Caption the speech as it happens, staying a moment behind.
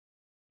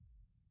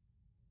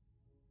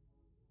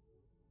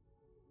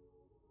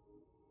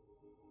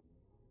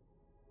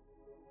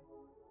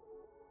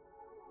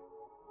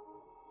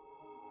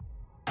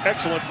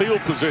Excellent field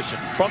position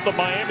from the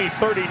Miami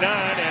 39,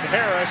 and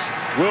Harris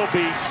will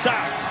be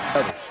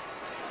sacked.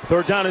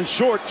 Third down and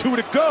short, 2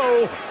 to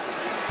go.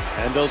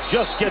 And they'll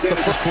just get the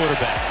first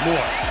quarterback.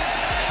 Moore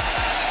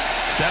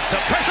steps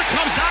up, pressure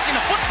comes, knocking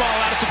the football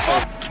out. It's a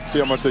foot. See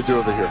how much they do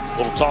over here.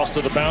 Little toss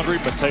to the boundary.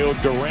 Mateo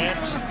Durant.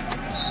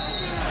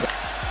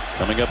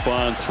 Coming up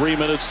on 3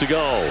 minutes to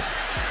go.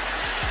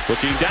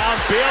 Looking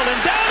downfield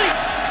and down.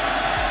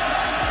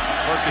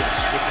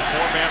 Perkins with the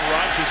four-man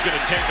rush. He's going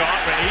to take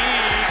off, and he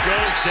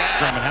goes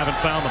down. And haven't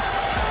found them.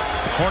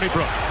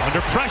 Hornibrook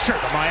under pressure.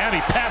 The Miami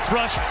pass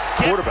rush.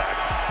 Quarterback.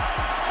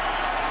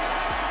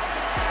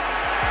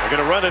 They're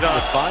going to run it on.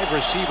 With 5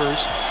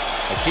 receivers.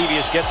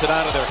 Akidius gets it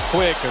out of there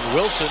quick, and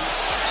Wilson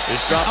is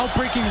dropped.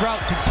 Outbreaking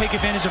route to take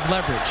advantage of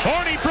leverage.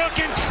 Hornibrook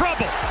in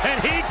trouble, and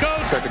he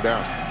goes. Second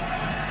down.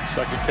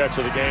 Second catch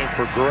of the game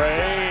for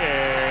Gray,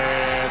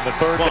 and the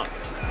third one.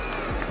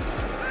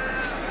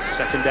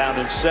 Second down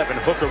and 7.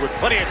 Hooker with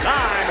plenty of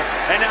time,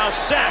 and now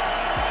sack.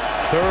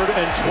 3rd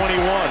and 21.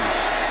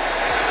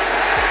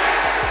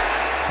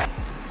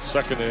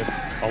 Second and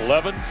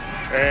 11,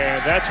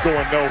 and that's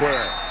going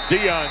nowhere.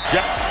 Deion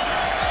Jackson.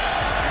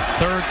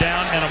 3rd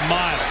down and a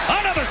mile.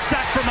 Another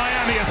sack for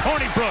Miami as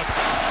Hornibrook.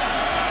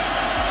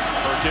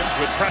 Perkins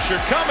with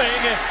pressure coming,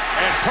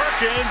 and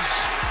Perkins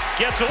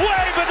gets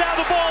away, but now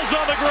the ball's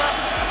on the ground.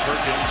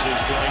 Perkins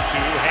is going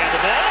to hand the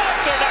ball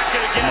off. They're not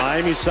going to get it.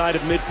 Miami side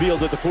of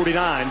midfield at the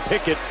 49.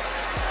 Pickett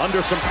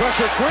under some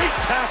pressure. Great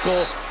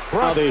tackle.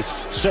 Now they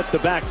set the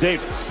back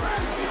Davis.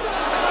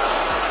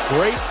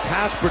 Great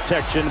pass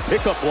protection.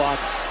 Pickup block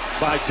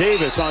by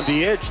Davis on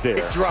the edge there.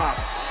 Big drop.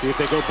 See if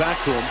they go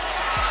back to him.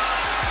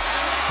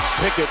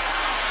 Pickett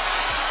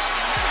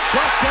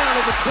brought down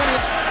over 20.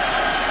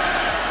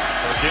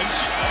 Perkins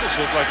almost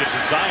looked like a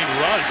design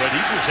run, but he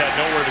just had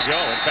nowhere to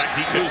go. In fact,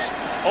 His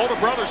older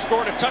brother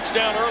scored a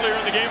touchdown earlier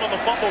in the game on the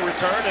fumble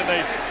return, and they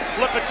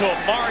flip it to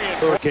Amarian.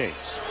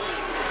 Hurricanes.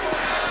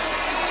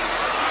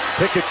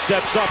 Pickett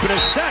steps up and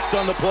is sacked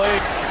on the play.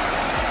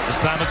 this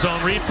time a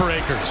zone read for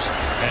Akers,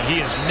 and he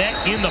is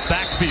met in the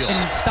backfield.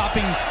 And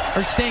stopping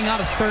or staying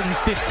out of 3rd and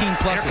 15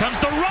 plus. Here comes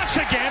the rush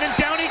again, and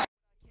down he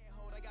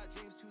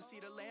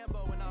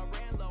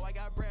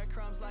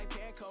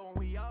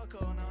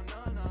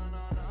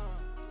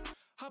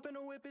Hop in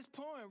the whip is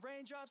pouring,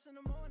 raindrops in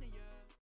the morning.